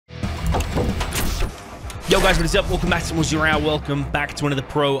Yo guys, what is up? Welcome back to Muzurao. Welcome back to another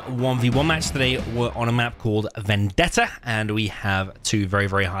Pro 1v1 match. Today we're on a map called Vendetta, and we have two very,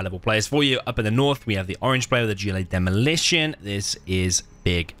 very high-level players for you. Up in the north, we have the orange player with the GLA Demolition. This is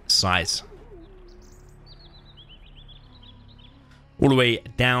Big SiZe. All the way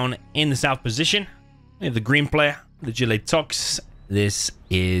down in the south position, we have the green player, the GLA Tox. This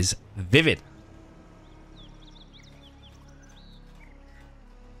is ViViD.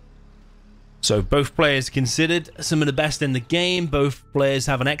 So both players considered some of the best in the game. Both players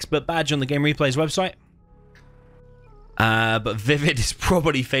have an expert badge on the Game Replays website. But ViViD is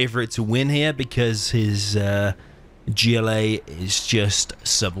probably favorite to win here because his GLA is just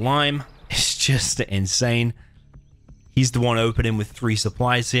sublime. It's just insane. He's the one opening with 3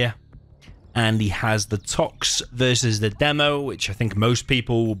 supplies here. And he has the Tox versus the Demo, which I think most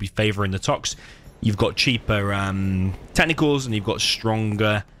people will be favoring the Tox. You've got cheaper technicals and you've got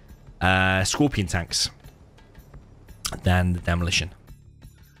stronger Scorpion tanks than the Demolition.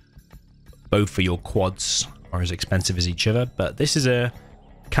 Both for your quads are as expensive as each other, but this is a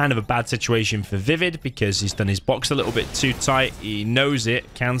kind of a bad situation for ViViD because he's done his box a little bit too tight. He knows it,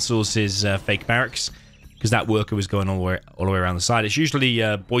 cancels his fake barracks because that worker was going all the way around the side. It's usually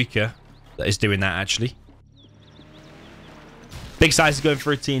Boyka that is doing that actually. Big SiZe is going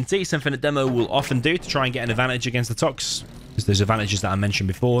for a TNT, something that Demo will often do to try and get an advantage against the Tox. Because there's advantages that I mentioned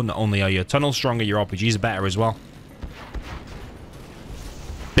before. Not only are your tunnels stronger, your RPGs are better as well.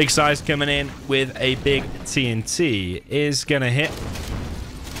 Big SiZe coming in with a big TNT is going to hit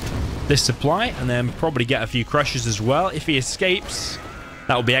this supply and then probably get a few crushes as well. If he escapes,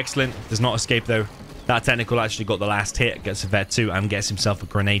 that will be excellent. Does not escape though. That technical actually got the last hit, gets a vet 2 and gets himself a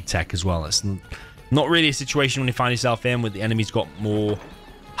grenade tech as well. It's not really a situation when you find yourself in with the enemies got more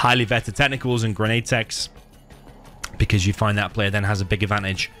highly vetted technicals and grenade techs, because you find that player then has a big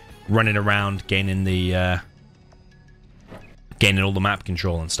advantage running around, gaining the gaining all the map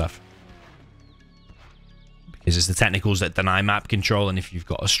control and stuff. Because it's the technicals that deny map control, and if you've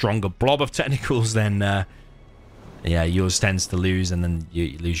got a stronger blob of technicals, then yeah, yours tends to lose, and then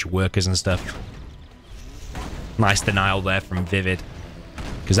you lose your workers and stuff. Nice denial there from ViViD,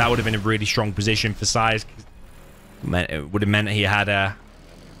 because that would have been a really strong position for SiZe. It would have meant he had a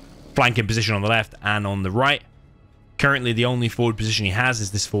flanking position on the left and on the right. Currently, the only forward position he has is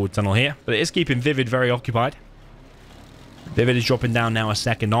this forward tunnel here, but it is keeping ViViD very occupied. ViViD is dropping down now a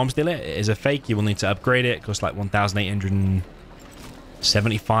second arms dealer. It is a fake. You will need to upgrade it. It costs like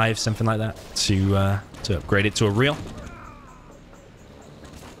 1,875, something like that, to upgrade it to a real.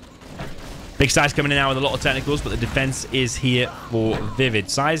 Big SiZe coming in now with a lot of technicals, but the defense is here for ViViD.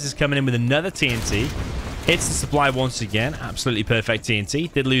 SiZe is coming in with another TNT. Hits the supply once again. Absolutely perfect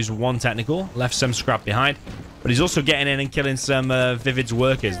TNT. Did lose 1 technical. Left some scrap behind. But he's also getting in and killing some ViViD's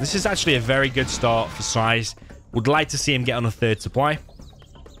workers. This is actually a very good start for SiZe. Would like to see him get on a 3rd supply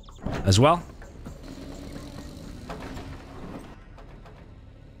as well.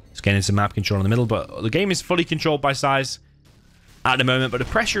 He's getting some map control in the middle, but the game is fully controlled by SiZe at the moment. But the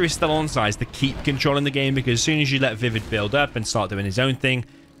pressure is still on SiZe to keep controlling the game, because as soon as you let ViViD build up and start doing his own thing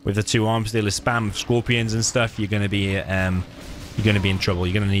with the 2 arms dealers, spam of scorpions and stuff, you're going to be in trouble.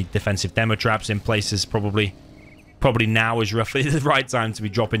 You're going to need defensive demo traps in places. Probably now is roughly the right time to be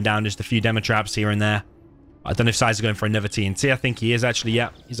dropping down just a few demo traps here and there. I don't know if SiZe is going for another TNT. I think he is actually. Yeah,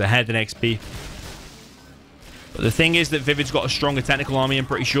 he's ahead in XP. But the thing is that ViViD's got a stronger technical army, I'm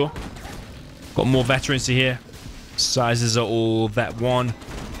pretty sure. Got more veterans here. SiZes are all vet 1.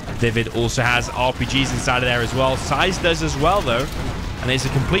 ViViD also has RPGs inside of there as well. SiZe does as well though, and it's a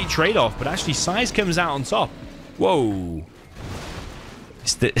complete trade-off. But actually SiZe comes out on top. Whoa.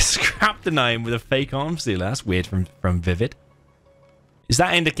 Scrap denying with a fake arms dealer. That's weird from ViViD. Is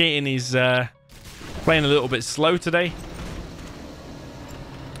that indicating he's playing a little bit slow today?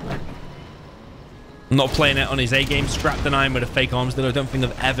 Not playing it on his A game. Scrap denying with a fake arms dealer. I don't think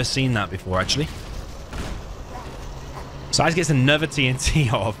I've ever seen that before, actually. SiZe gets another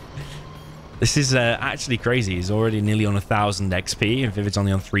TNT off. This is actually crazy. He's already nearly on 1,000 XP, and ViViD's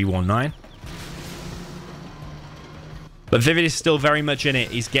only on 319. But ViViD is still very much in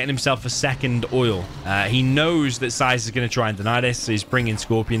it. He's getting himself a second oil. He knows that SiZe is going to try and deny this, so he's bringing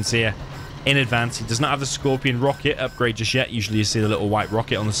Scorpions here in advance. He does not have the Scorpion rocket upgrade just yet. Usually you see the little white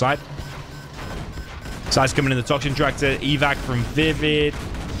rocket on the side. SiZe coming in the Toxin Tractor. Evac from ViViD.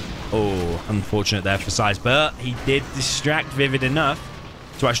 Oh, unfortunate there for SiZe, but he did distract ViViD enough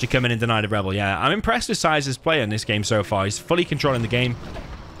to actually come in and deny the Rebel. Yeah, I'm impressed with SiZe's play in this game so far. He's fully controlling the game.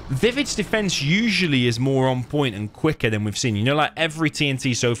 ViViD's defense usually is more on point and quicker than we've seen. You know, like every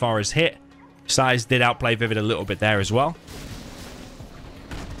TNT so far has hit. SiZe did outplay ViViD a little bit there as well.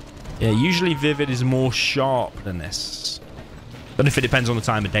 Yeah, usually ViViD is more sharp than this. Don't know if it depends on the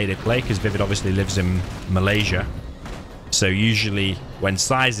time of day they play, because ViViD obviously lives in Malaysia. So usually when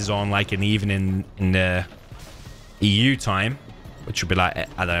SiZe is on, like in the evening in the EU time, which would be like,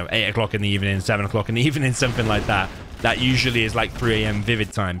 I don't know, 8 o'clock in the evening, 7 o'clock in the evening, something like that. That usually is like 3 a.m.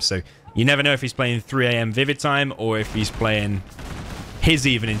 ViViD time. So you never know if he's playing 3 a.m. ViViD time or if he's playing his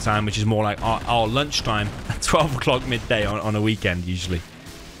evening time, which is more like our lunchtime at 12 o'clock midday on a weekend usually.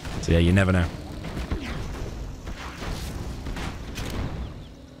 So yeah, you never know.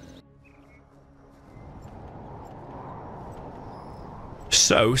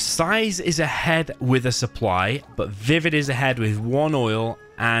 So SiZe is ahead with a supply, but ViViD is ahead with 1 oil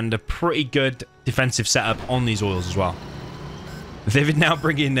and a pretty good defensive setup on these oils as well. ViViD now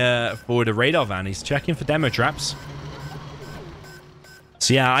bringing forward a radar van. He's checking for demo traps.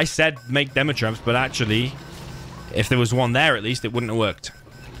 So yeah, I said make demo traps, but actually, if there was one there at least, it wouldn't have worked.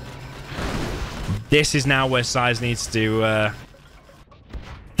 This is now where SiZe needs to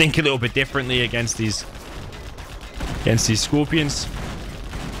think a little bit differently against these Scorpions.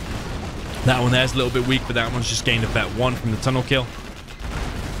 That one there's a little bit weak, but that one's just gained a bet 1 from the tunnel kill.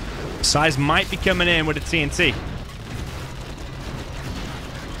 SiZe might be coming in with a TNT.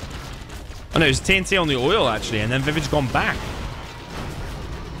 Oh no, it's TNT on the oil actually, and then ViViD's gone back.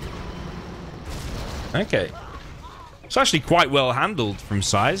 Okay. It's actually quite well handled from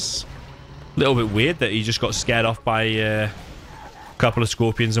SiZe. A little bit weird that he just got scared off by a couple of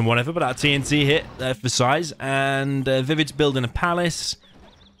Scorpions and whatever, but that TNT hit there for SiZe, and ViViD's building a palace.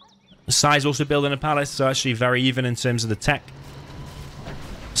 SiZe also building a palace, so actually very even in terms of the tech.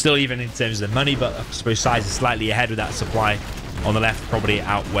 Still even in terms of the money, but I suppose SiZe is slightly ahead with that supply on the left, probably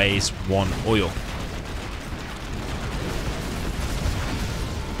outweighs 1 oil.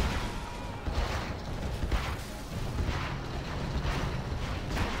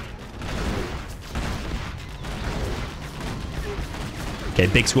 Okay,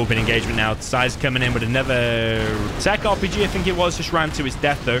 big Scorpion engagement now. SiZe coming in with another tech RPG, I think it was. Just ran to its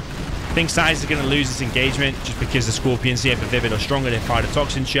death, though. I think SiZe is going to lose this engagement just because the Scorpions here for ViViD are stronger. They fire the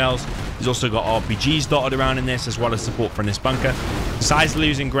toxin shells. He's also got RPGs dotted around in this, as well as support from this bunker. SiZe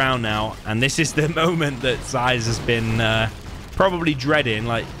losing ground now, and this is the moment that SiZe has been probably dreading,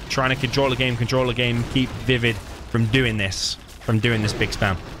 like trying to control the game, keep ViViD from doing this big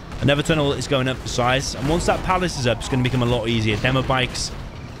spam. Another tunnel is going up for SiZe, and once that palace is up, it's going to become a lot easier. Demo bikes,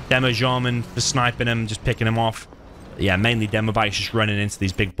 demo Jarman for sniping them, just picking them off. Yeah, mainly demo bikes just running into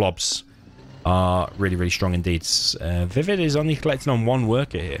these big blobs are really, really strong indeed. ViViD is only collecting on 1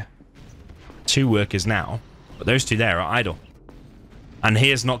 worker here. 2 workers now, but those 2 there are idle. And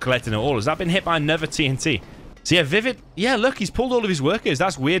here's not collecting at all. Has that been hit by another TNT? So yeah, ViViD, yeah, look, he's pulled all of his workers.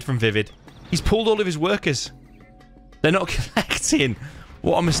 That's weird from ViViD. He's pulled all of his workers. They're not collecting.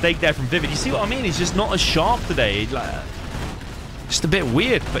 What a mistake there from ViViD. You see what I mean? He's just not as sharp today. Like, just a bit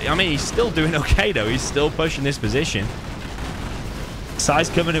weird. But, I mean, he's still doing okay, though. He's still pushing this position.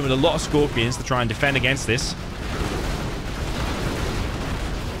 SiZe coming in with a lot of Scorpions to try and defend against this.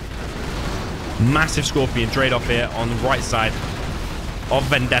 Massive Scorpion trade-off here on the right side of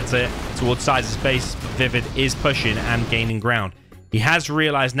Vendetta towards SiZe's base. ViViD is pushing and gaining ground. He has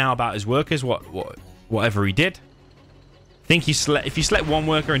realized now about his workers, whatever he did. I think if you select 1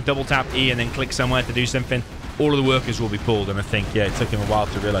 worker and double tap E and then click somewhere to do something, all of the workers will be pulled. And I think, yeah, it took him a while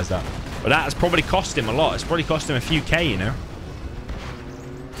to realize that. But that has probably cost him a lot. It's probably cost him a few K, you know.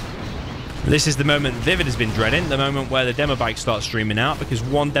 This is the moment ViViD has been dreading, the moment where the demo bike starts streaming out, because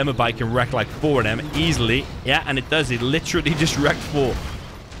 1 demo bike can wreck like 4 of them easily. Yeah, and it does. It literally just wrecked 4.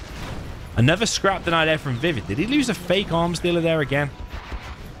 Another scrap denied there from ViViD. Did he lose a fake arms dealer there again?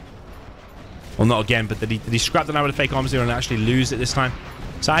 Well, not again, but did he scrap the now with a fake arms dealer and actually lose it this time?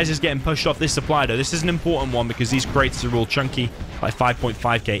 SiZe is getting pushed off this supply, though. This is an important one because these crates are all chunky, like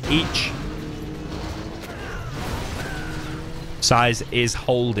 5.5k each. SiZe is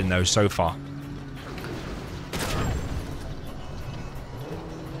holding, though, so far.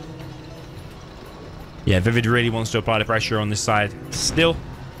 Yeah, ViViD really wants to apply the pressure on this side. Still,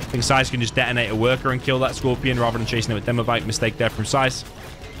 I think SiZe can just detonate a worker and kill that Scorpion rather than chasing it with demo bike. Mistake there from SiZe.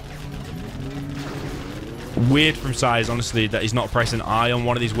 Weird from SiZe, honestly, that he's not pressing I on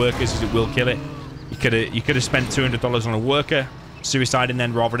one of these workers, because it will kill it. You could have spent $200 on a worker, suiciding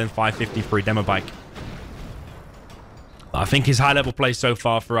then rather than $550 for a demo bike. I think his high-level play so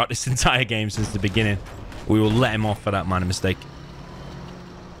far throughout this entire game since the beginning, we will let him off for that minor mistake.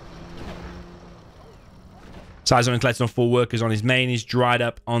 SiZe only collecting on 4 workers on his main. He's dried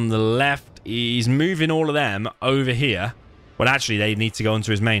up on the left. He's moving all of them over here. But actually, they need to go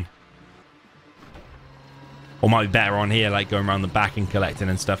onto his main. Or might be better on here, like going around the back and collecting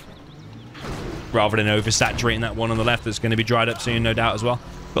and stuff. rather than oversaturating that one on the left that's going to be dried up soon, no doubt, as well.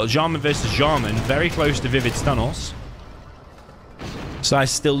 Got Jarman versus Jarman, very close to ViViD's tunnels. SiZe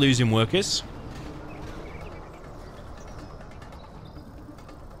still losing workers.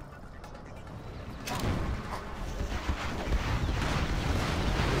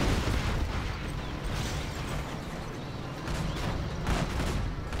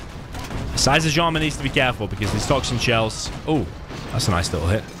 SiZe's Jarman needs to be careful because there's toxin shells. Oh, that's a nice little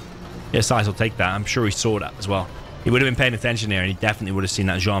hit. Yeah, SiZe will take that. I'm sure he saw that as well. He would have been paying attention there, and he definitely would have seen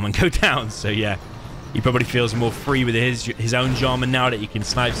that Jarman go down. So yeah, he probably feels more free with his own Jarman now that he can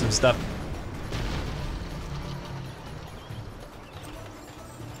snipe some stuff.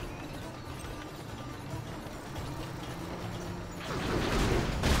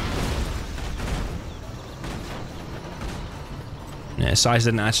 Yeah, SiZe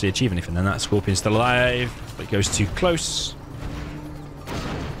didn't actually achieve anything, and that Scorpion's still alive, but it goes too close.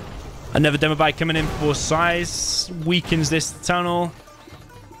 Another demo bike coming in for SiZe. Weakens this tunnel.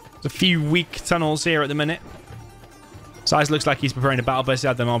 There's a few weak tunnels here at the minute. SiZe looks like he's preparing a battle bus. He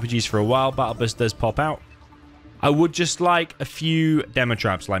had them RPGs for a while. Battle bus does pop out. I would just like a few demo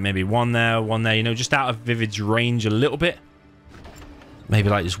traps, like maybe one there, you know, just out of ViViD's range a little bit. Maybe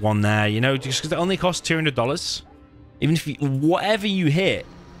like just one there, you know, just because it only costs $200. Even if whatever you hit,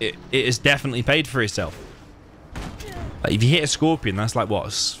 it is definitely paid for itself. Like if you hit a Scorpion, that's like what?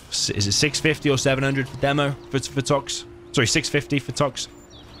 Is it 650 or 700 for demo for Tox? Sorry, 650 for Tox.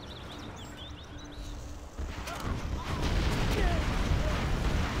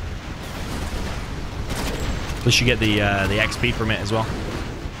 Plus you get the XP from it as well.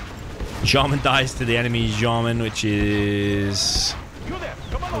 Jarman dies to the enemy's Jarman, which is...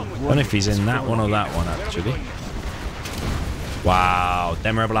 I don't know if he's in that one or that one, actually. Wow,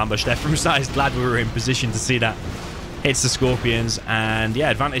 Demorable ambush there from SiZe. Glad we were in position to see that. Hits the Scorpions, and yeah,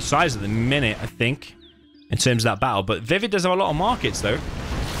 advantage SiZe at the minute, I think, in terms of that battle. But ViViD does have a lot of markets, though.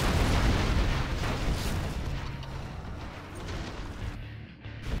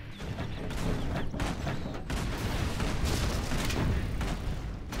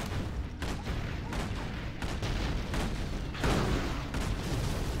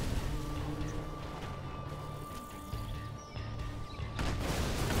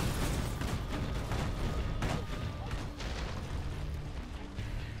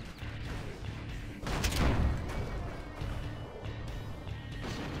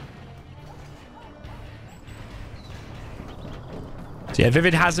 So yeah,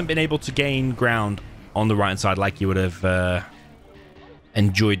 ViViD hasn't been able to gain ground on the right-hand side like you would have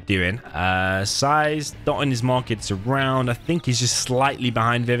enjoyed doing. SiZe dotting his markets around. I think he's just slightly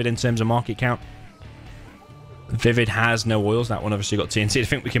behind ViViD in terms of market count. ViViD has no oils. That one obviously got TNT. I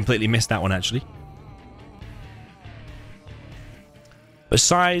think we completely missed that one, actually. But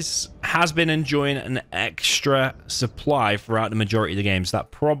SiZe has been enjoying an extra supply throughout the majority of the games.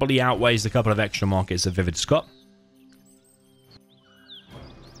 That probably outweighs the couple of extra markets that ViViD's got.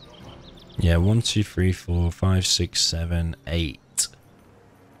 Yeah, 1, 2, 3, 4, 5, 6, 7, 8,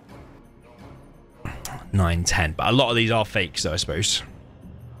 9, 10. But a lot of these are fakes, though, I suppose.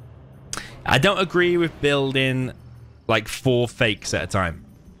 I don't agree with building like 4 fakes at a time.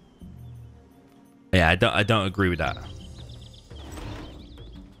 Yeah, I don't agree with that.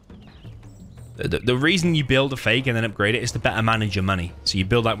 The reason you build a fake and then upgrade it is to better manage your money. So you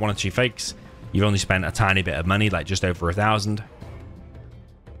build like 1 or 2 fakes. You've only spent a tiny bit of money, like just over 1,000.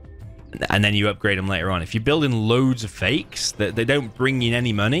 And then you upgrade them later on. If you're building loads of fakes, they don't bring in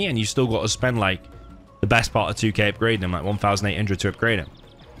any money, and you still got to spend like the best part of 2K upgrading them, like 1,800 to upgrade them.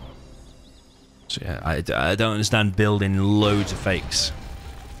 So yeah, I don't understand building loads of fakes.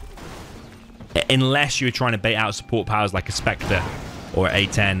 Unless you're trying to bait out support powers like a Spectre or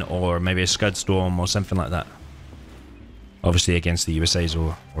A10 or maybe a Scud Storm or something like that. Obviously against the USAs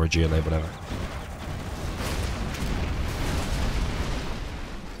or a GLA, whatever.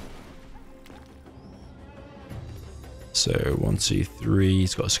 So 1, 2, 3.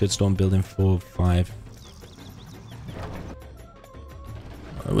 He's got a Scud Storm building 4, 5.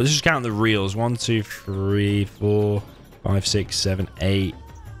 We'll just count the reels. 1, 2, 3, 4, 5, 6, 7, 8.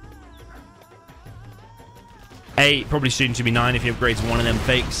 8, probably soon to be 9 if he upgrades one of them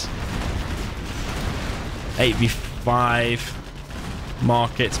fakes. 8v5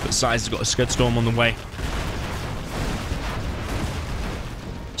 markets, but SiZe has got a Scud Storm on the way.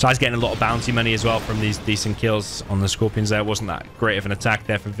 SiZe getting a lot of bounty money as well from these decent kills on the Scorpions there. Wasn't that great of an attack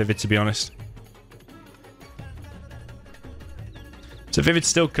there for ViViD, to be honest. So ViViD's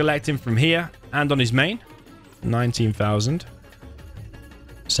still collecting from here and on his main. 19,000.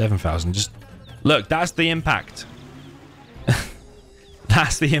 7,000. Just look, that's the impact.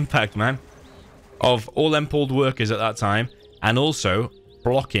 That's the impact, man. of all them pulled workers at that time, and also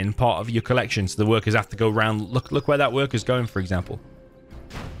blocking part of your collection, so the workers have to go around. Look where that worker's going, for example.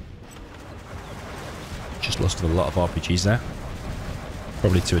 Just lost a lot of RPGs there.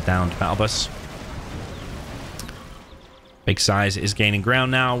 Probably to a downed battle bus. Big SiZe is gaining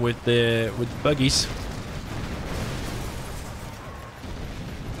ground now with the buggies.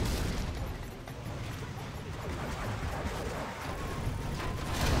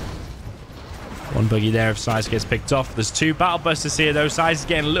 One buggy there if SiZe gets picked off. There's 2 battle busters here though. SiZe is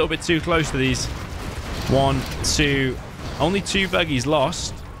getting a little bit too close to these. 1, 2. Only 2 buggies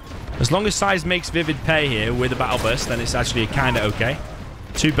lost. As long as SiZe makes ViViD pay here with a battle bus, then it's actually kind of okay.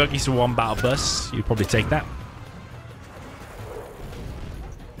 2 buggies for 1 battle bus. You'd probably take that.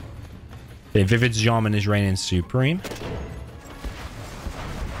 Okay, ViViD's Jarman is reigning supreme.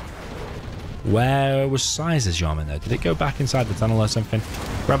 Where was SiZe's Jarman though? Did it go back inside the tunnel or something?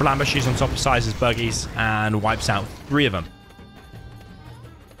 Rebel ambushes on top of SiZe's buggies and wipes out 3 of them.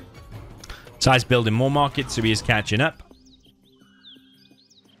 SiZe building more markets, so he is catching up.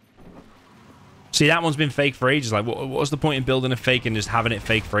 See, that one's been fake for ages. Like, what's the point in building a fake and just having it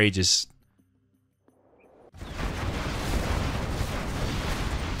fake for ages?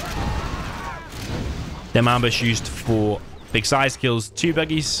 Them ambush used for big SiZe kills 2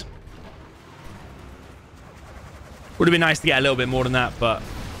 buggies. Would have been nice to get a little bit more than that, but I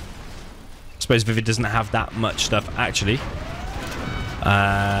suppose ViViD doesn't have that much stuff, actually.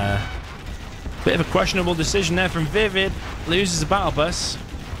 Bit of a questionable decision there from ViViD. Loses a battle bus.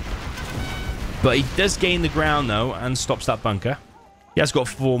 But he does gain the ground, though, and stops that bunker. He has got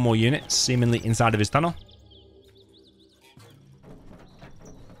 4 more units, seemingly inside of his tunnel.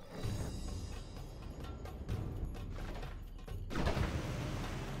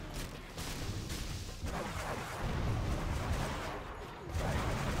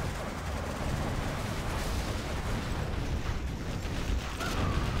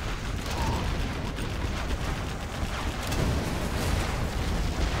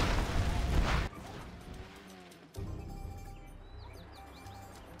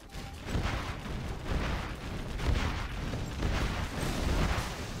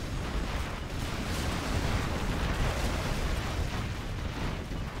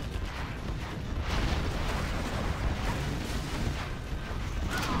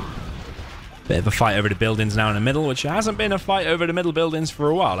 Bit of a fight over the buildings now in the middle, which hasn't been a fight over the middle buildings for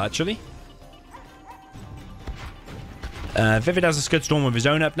a while, actually. ViViD has a Scud Storm of his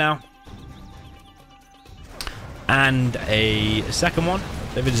own up now. And a second one.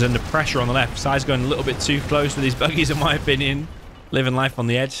 ViViD is under pressure on the left. SiZe going a little bit too close with these buggies, in my opinion. Living life on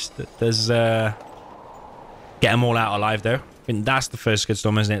the edge. There's get them all out alive, though. I think that's the first Scud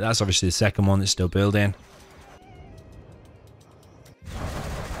Storm, isn't it? That's obviously the second one that's still building.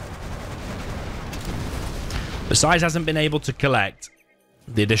 But SiZe hasn't been able to collect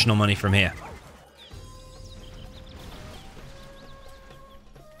the additional money from here.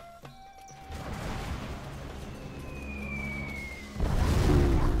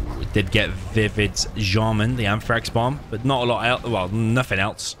 We did get ViViD's Jarman, the Anthrax bomb, but not a lot else. Well, nothing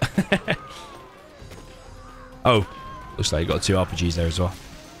else. Oh, looks like you got 2 RPGs there as well.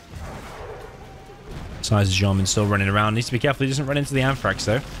 SiZe's Jarman still running around. Needs to be careful he doesn't run into the Anthrax,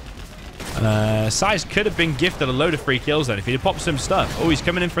 though. SiZe could have been gifted a load of free kills then if he'd have popped some stuff. Oh, he's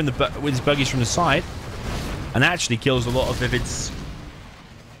coming in from with his buggies from the side and actually kills a lot of ViViD's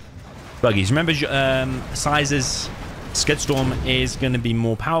buggies. Remember, SiZe's Scud Storm is going to be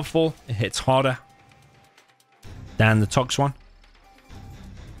more powerful. It hits harder than the Tox one.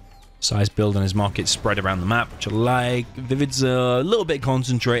 SiZe building his market spread around the map, which I like. ViViD's a little bit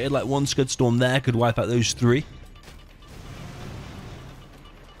concentrated, like 1 Scud Storm there could wipe out those 3.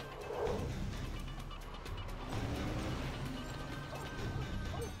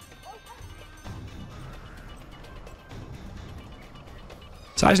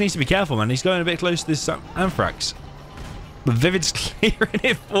 SiZe needs to be careful, man. He's going a bit close to this Anthrax. But ViViD's clearing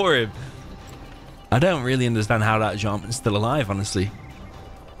it for him. I don't really understand how that Jarman's still alive, honestly.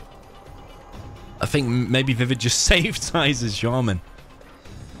 I think maybe ViViD just saved SiZe's Jarman.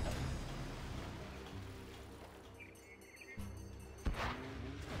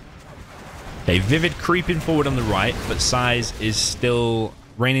 Okay, ViViD creeping forward on the right, but SiZe is still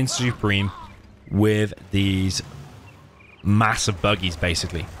reigning supreme with these massive buggies,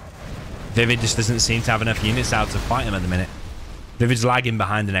 basically. ViViD just doesn't seem to have enough units out to fight him at the minute. ViViD's lagging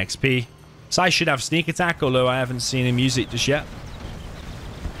behind an XP. SiZe should have sneak attack, although I haven't seen him use it just yet.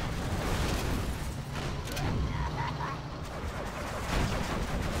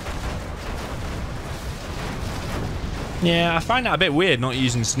 Yeah, I find that a bit weird not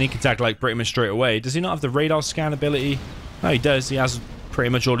using sneak attack like pretty much straight away. Does he not have the radar scan ability? No, he does. He has pretty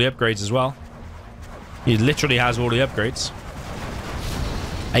much all the upgrades as well. He literally has all the upgrades.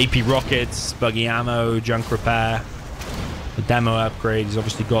 AP rockets, buggy ammo, junk repair. The demo upgrade he's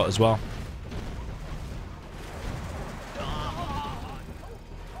obviously got as well.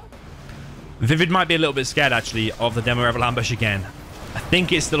 ViViD might be a little bit scared actually of the demo rebel ambush again. I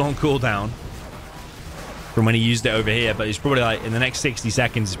think it's still on cooldown from when he used it over here, but he's probably like in the next 60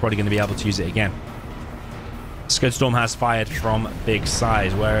 seconds he's probably going to be able to use it again. Scudstorm has fired from big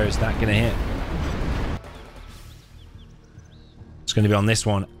size. Where is that going to hit? It's going to be on this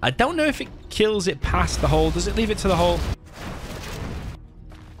one. I don't know if it kills it past the hole. Does it leave it to the hole?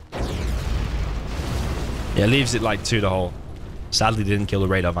 Yeah, it leaves it like to the hole. Sadly, didn't kill the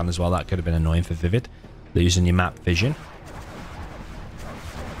radar van as well. That could have been annoying for ViViD. Losing your map vision.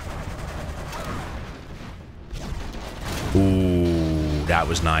 Ooh, that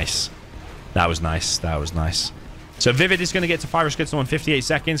was nice. That was nice. That was nice. So ViViD is going to get to fire a Scudstorm in 58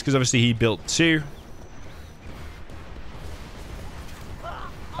 seconds because obviously he built 2.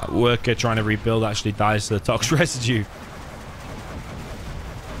 That worker trying to rebuild actually dies to the tox residue.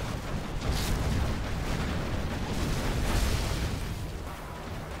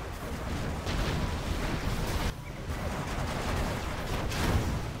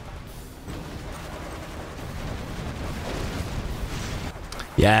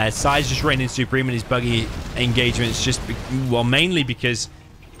 Yeah, SiZe just reigning supreme in his buggy engagements, just, well, mainly because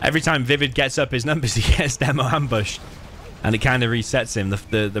every time ViViD gets up his numbers, he gets demo ambushed. And it kind of resets him.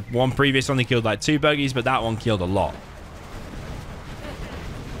 The one previous only killed like 2 buggies, but that one killed a lot.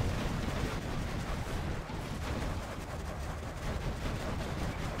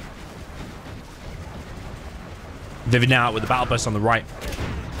 ViViD now out with the battle bus on the right.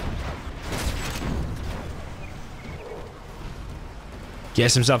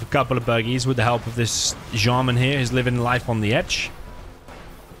 Gets himself a couple of buggies with the help of this Jarman here, who's living life on the edge.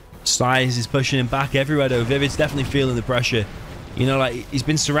 SiZe is pushing him back everywhere though. ViViD's definitely feeling the pressure. You know, like he's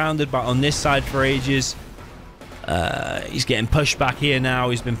been surrounded by on this side for ages. He's getting pushed back here now.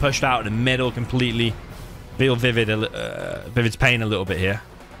 He's been pushed out in the middle completely. Feel ViViD's pain a little bit here.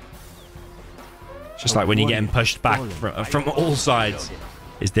 It's just like when you're getting pushed back from all sides.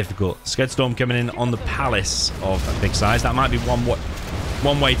 It's difficult. Scudstorm coming in on the palace of big size. That might be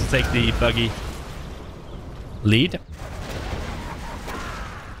one way to take the buggy lead.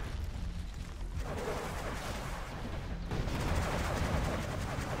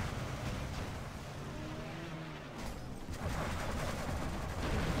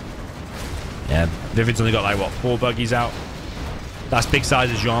 Yeah, ViViD's only got like, what, 4 buggies out? That's big size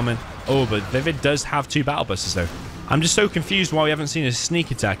as Jarman. Oh, but ViViD does have 2 battle buses though. I'm just so confused why we haven't seen a sneak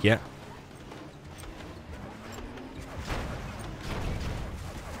attack yet.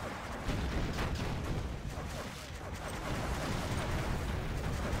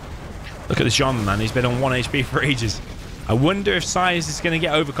 Look at this Jarman, man. He's been on 1 HP for ages. I wonder if SiZe is going to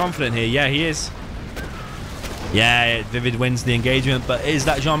get overconfident here. Yeah, he is. Yeah, ViViD wins the engagement, but is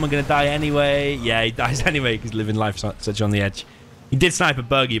that Jarman going to die anyway? Yeah, he dies anyway because living life such on the edge. He did snipe a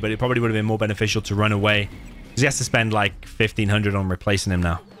buggy, but it probably would have been more beneficial to run away. Because he has to spend like 1,500 on replacing him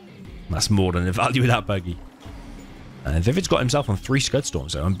now. That's more than the value of that buggy. And ViViD's got himself on 3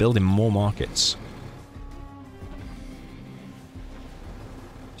 Scudstorms though, and building more markets.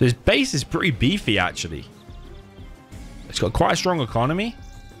 So his base is pretty beefy actually. It's got quite a strong economy.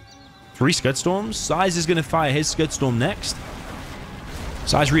 3 Scudstorms. SiZe is going to fire his Scudstorm next.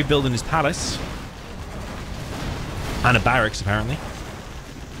 SiZe rebuilding his palace. And a barracks apparently.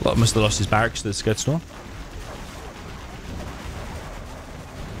 Well, must have lost his barracks to the Scudstorm.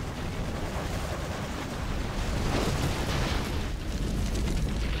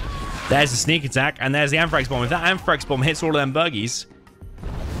 There's the sneak attack, and there's the Anthrax bomb. If that Anthrax bomb hits all of them buggies...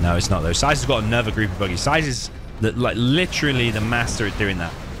 No, it's not though. SiZe has got another group of buggies. SiZe is like literally the master at doing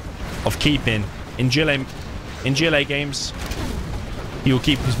that. Of keeping... In GLA games, he will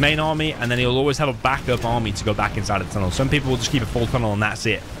keep his main army, and then he'll always have a backup army to go back inside the tunnel. Some people will just keep a full tunnel, and that's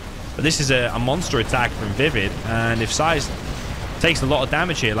it. But this is a monster attack from ViViD, and if SiZe takes a lot of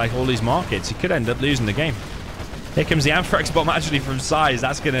damage here, like all these markets, he could end up losing the game. Here comes the Anthrax bomb actually from SiZe.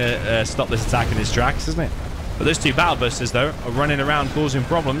 That's going to stop this attack in its tracks, isn't it? But those 2 battle busters, though, are running around causing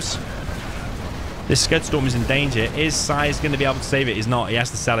problems. This Scudstorm is in danger. Is SiZe going to be able to save it? He's not. He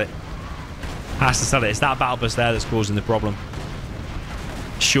has to sell it. Has to sell it. It's that battle bus there that's causing the problem.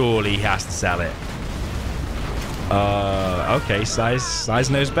 Surely he has to sell it. Okay, SiZe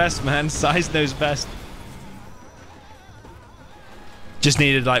knows best, man. SiZe knows best. Just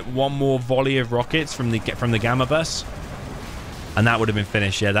needed like 1 more volley of rockets from the gamma bus, And that would have been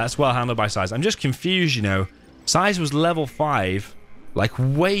finished. Yeah, that's well handled by SiZe. I'm just confused, you know. SiZe was level 5, like,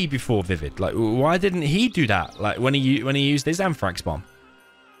 way before ViViD. Like, why didn't he do that? Like, when he used his Anthrax bomb.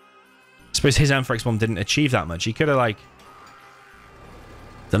 I suppose his Anthrax bomb didn't achieve that much. He could have, like,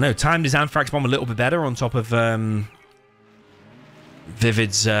 don't know, timed his Anthrax bomb a little bit better on top of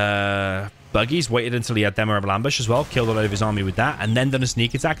ViViD's buggies. Waited until he had Demo Rebel Ambush as well. Killed a lot of his army with that. And then done a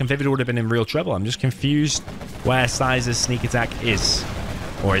sneak attack. And ViViD would have been in real trouble. I'm just confused where SiZe's sneak attack is.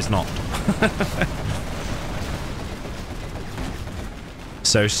 Or is not.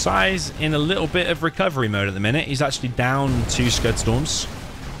 So SiZe in a little bit of recovery mode at the minute. He's actually down 2 Scud Storms.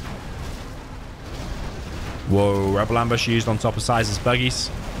 Whoa, Rebel Ambush used on top of SiZe's buggies.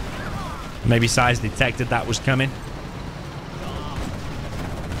 Maybe SiZe detected that was coming.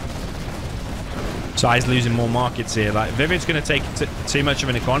 SiZe losing more markets here. Like, ViViD's going to take too much of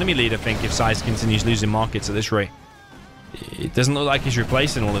an economy lead, I think, if SiZe continues losing markets at this rate. It doesn't look like he's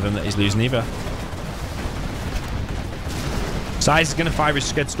replacing all of them that he's losing either. SiZe is going to fire his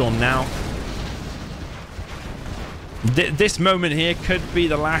Scud Storm now. This moment here could be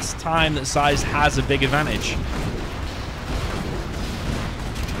the last time that SiZe has a big advantage.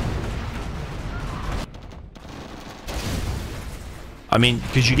 I mean,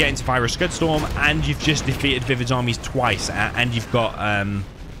 because you get into fire a Scud Storm and you've just defeated ViViD's armies twice, and you've got a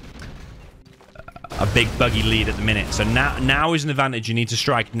big buggy lead at the minute. So now is an advantage. You need to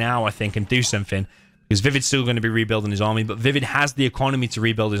strike now, I think, and do something. Because ViViD's still going to be rebuilding his army, but ViViD has the economy to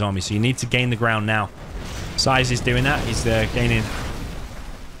rebuild his army, so you need to gain the ground now. SiZe is doing that. He's gaining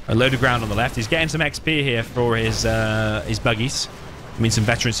a load of ground on the left. He's getting some XP here for his buggies. I mean, some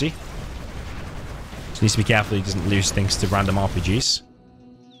veterancy. Just needs to be careful he doesn't lose things to random RPGs.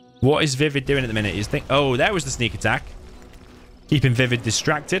 What is ViViD doing at the minute? Oh, there was the sneak attack. Keeping ViViD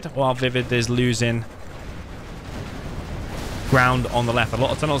distracted while ViViD is losing ground on the left. A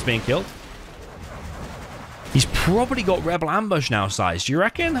lot of tunnels being killed. He's probably got Rebel Ambush now, SiZe. Do you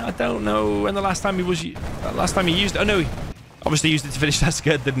reckon? I don't know when the last time he was... last time he used it. Oh, no. He obviously used it to finish that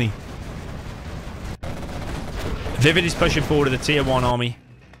Scud, didn't he? ViViD is pushing forward to the tier 1 army.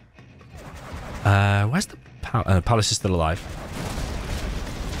 Where's the... Palace is still alive.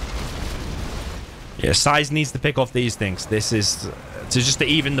 Yeah, SiZe needs to pick off these things. This is... just to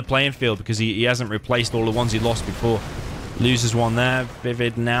even the playing field, because he hasn't replaced all the ones he lost before. Loses one there.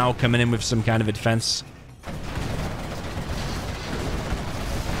 ViViD now coming in with some kind of a defense.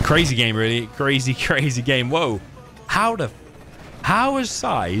 Crazy game, really. Crazy game. Whoa. How has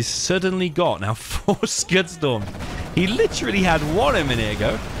SiZe suddenly got now 4 Scud Storms? He literally had 1 a minute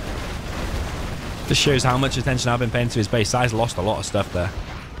ago. This shows how much attention I've been paying to his base. SiZe lost a lot of stuff there.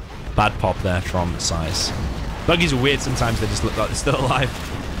 Bad pop there from SiZe. Buggies are weird sometimes. They just look like they're still alive.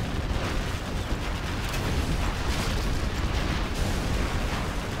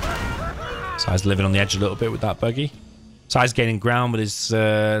 SiZe living on the edge a little bit with that buggy. SiZe gaining ground with his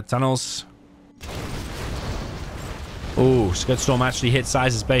tunnels. Oh, Scud Storm actually hit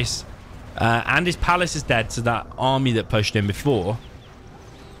SiZe's base. And his palace is dead to that army that pushed him before.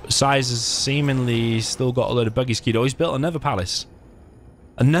 SiZe has seemingly still got a load of buggies queued. Oh, he's built another palace.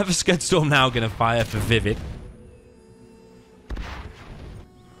 Another Scud Storm now going to fire for ViViD.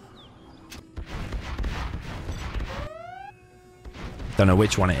 Don't know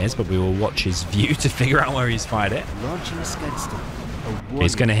which one it is, but we will watch his view to figure out where he's fired it.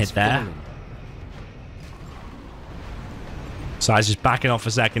 He's going to hit there. SiZe just backing off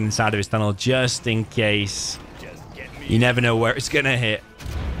a second inside of his tunnel just in case. You never know where it's going to hit.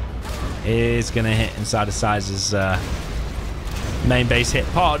 It's going to hit inside of SiZe's main base. Hit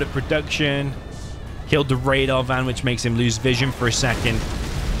part of the production. Killed the radar van, which makes him lose vision for a second.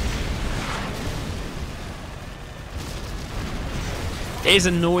 It is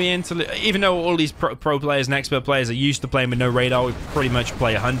annoying to, even though all these pro players and expert players are used to playing with no radar. We pretty much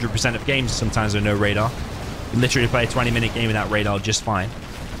play 100% of games sometimes with no radar. We literally play a 20-minute game without radar just fine,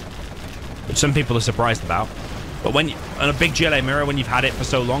 which some people are surprised about. But when on a big GLA mirror, when you've had it for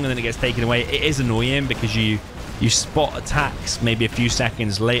so long and then it gets taken away, it is annoying because you spot attacks maybe a few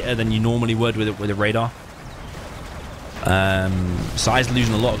seconds later than you normally would with a radar. SiZe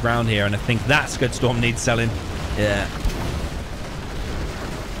losing a lot of ground here, and I think that Scud Storm needs selling. Yeah.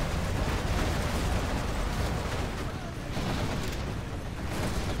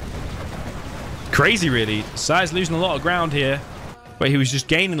 Crazy, really. SiZe losing a lot of ground here, but he was just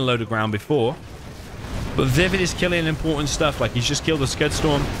gaining a load of ground before. But ViViD is killing important stuff. Like, he's just killed a Scud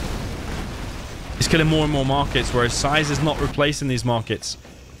Storm. He's killing more and more markets, whereas SiZe is not replacing these markets.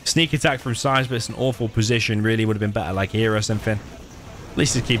 Sneak attack from SiZe, but it's an awful position. Really would have been better, like here or something. At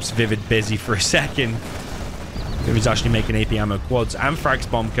least it keeps ViViD busy for a second. ViViD's actually making AP ammo quads. Anthrax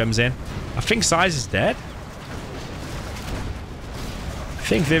bomb comes in. I think SiZe is dead. I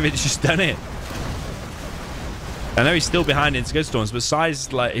think ViViD's just done it. I know he's still behind in Skudstorms, but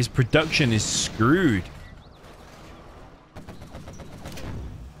SiZe, like, his production is screwed.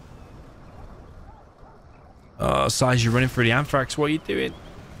 Oh, SiZe, you're running through the Anthrax. What are you doing?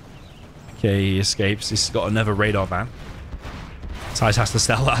 Okay, he escapes. He's got another radar van. SiZe has to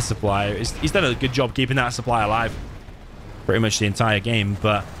sell that supply. He's done a good job keeping that supply alive pretty much the entire game,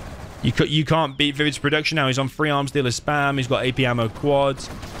 but you can't beat ViViD's production now. He's on 3 arms dealer spam. He's got AP ammo quads.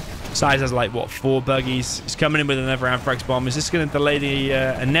 SiZe has like, what, 4 buggies. He's coming in with another Anthrax bomb. Is this going to delay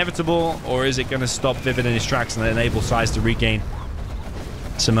the inevitable, or is it going to stop ViViD in his tracks and enable SiZe to regain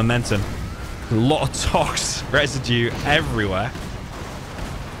some momentum? A lot of tox residue everywhere.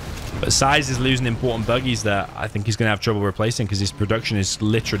 But SiZe is losing important buggies that I think he's going to have trouble replacing because his production is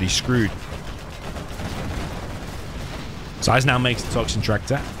literally screwed. SiZe now makes the Toxin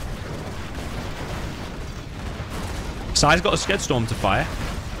Tractor. SiZe got a Skudstorm to fire.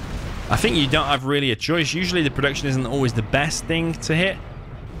 I think you don't have really a choice. Usually the production isn't always the best thing to hit,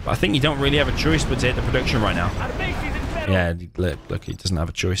 but I think you don't really have a choice but to hit the production right now. Yeah, look, he doesn't have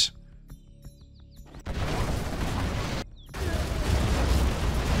a choice.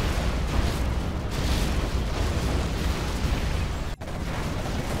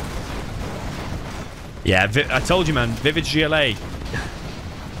 Yeah, I told you, man, ViViD's GLA.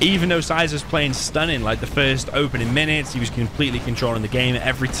 Even though SiZe was playing stunning, like the first opening minutes, he was completely controlling the game.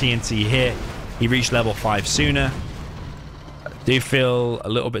 Every TNT hit, he reached level 5 sooner. I do feel a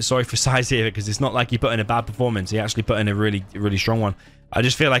little bit sorry for SiZe here because it's not like he put in a bad performance. He actually put in a really, really strong one. I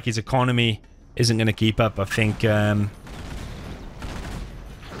just feel like his economy isn't going to keep up. I think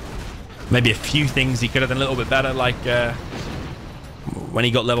maybe a few things he could have done a little bit better, like when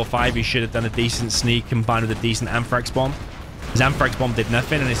he got level 5, he should have done a decent sneak combined with a decent Anthrax bomb. His Anthrax bomb did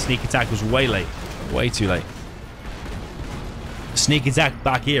nothing, and his sneak attack was way late. Way too late. Sneak attack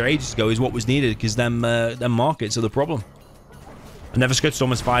back here ages ago is what was needed, because them markets are the problem. Another Skudstorm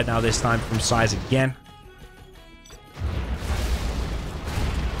was fired now, this time from SiZe again.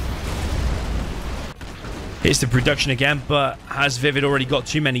 It's the production again, but has ViViD already got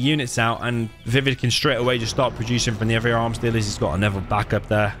too many units out, and ViViD can straight away just start producing from the other arms dealers. He's got another backup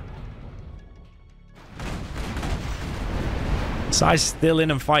there. SiZe's still in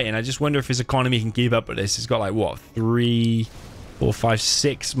and fighting. I just wonder if his economy can keep up with this. He's got like, what, 3, 4, 5,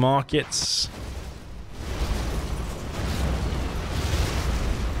 6 markets.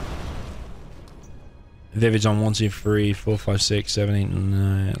 ViViD's on 1, 2, 3, 4, 5, 6, 7, 8,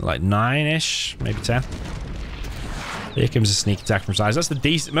 9, like 9-ish, maybe 10. Here comes a sneak attack from SiZe. That's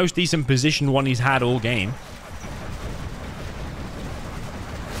the most decent positioned one he's had all game.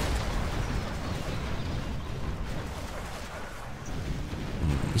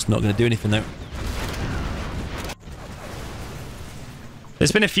 It's not going to do anything though.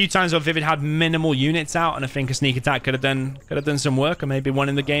 There's been a few times where ViViD had minimal units out, and I think a sneak attack could have done some work, or maybe won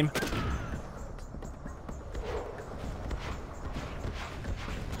in the game.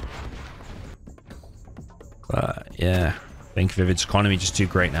 Yeah, I think ViViD's economy just too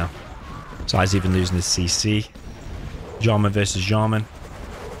great now. SiZe even losing his CC. Jarman versus Jarman.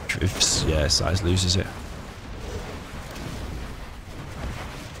 Yeah, SiZe loses it.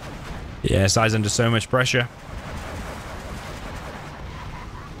 Yeah, SiZe under so much pressure.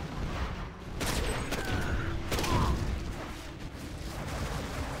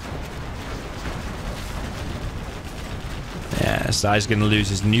 Yeah, SiZe going to lose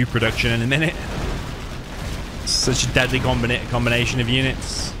his new production in a minute. Such a deadly combination of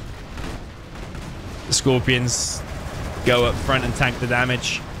units. The Scorpions go up front and tank the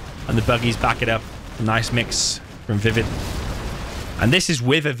damage, and the buggies back it up. A nice mix from ViViD. And this is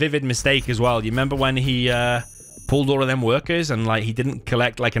with a ViViD mistake as well. You remember when he pulled all of them workers and like he didn't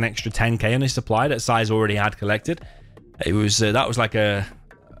collect like an extra 10k on his supply that SiZe already had collected? It was that was like a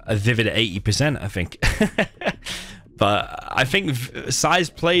ViViD at 80%, I think. But I think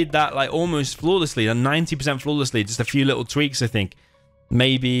SiZe played that like almost flawlessly, 90% flawlessly. Just a few little tweaks, I think.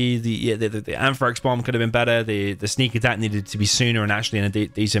 Maybe the Anthrax bomb could have been better. The sneak attack needed to be sooner and actually in a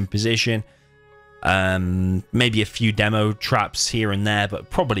decent position. Maybe a few demo traps here and there,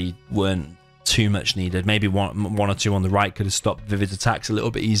 but probably weren't too much needed. Maybe one or two on the right could have stopped ViViD's attacks a little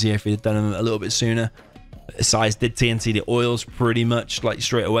bit easier if he had done them a little bit sooner. SiZe did TNT the oils pretty much like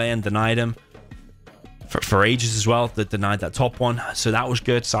straight away and denied them. For ages as well, that denied that top one, so that was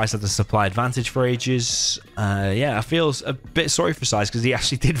good. SiZe had the supply advantage for ages. Yeah, I feel a bit sorry for SiZe because he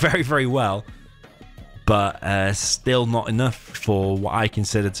actually did very, very well. but still not enough for what I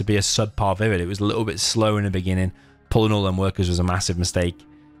consider to be a subpar ViViD. It was a little bit slow in the beginning. Pulling all them workers was a massive mistake.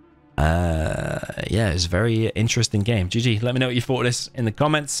 Yeah, it was a very interesting game. GG. Let me know what you thought of this in the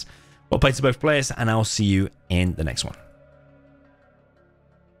comments. Well played to both players, and I'll see you in the next one.